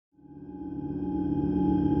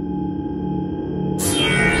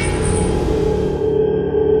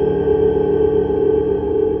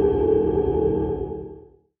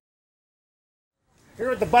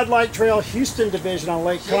Bud Light Trail Houston division on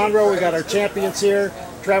Lake Conroe. We got our champions here,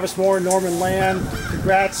 Travis Moore, Norman Land.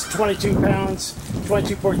 Congrats, 22 pounds,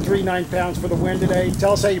 22.39 pounds for the win today.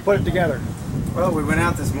 Tell us how you put it together. Well, we went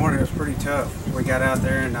out this morning. It was pretty tough. We got out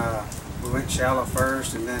there and we went shallow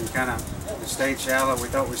first, and then kind of stayed shallow. We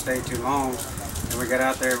thought we stayed too long, and we got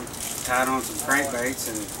out there, tied on some crankbaits,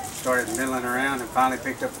 and started milling around, and finally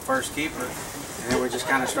picked up the first keeper. And then we just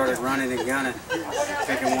kind of started running and gunning,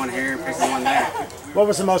 picking one here, picking one there. What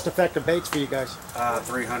was the most effective baits for you guys?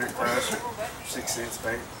 300 crush, 6 cents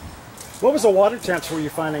bait. What was the water temps were you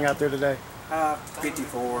finding out there today?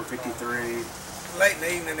 54, 53. Late in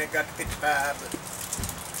the evening it got to 55,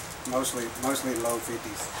 but mostly low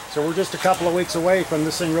 50s. So we're just a couple of weeks away from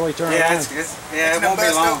this thing really turning around. It won't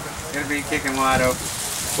be long. It'll be kicking wide open.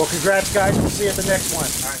 Well, congrats guys. We'll see you at the next one.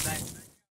 All right, thanks.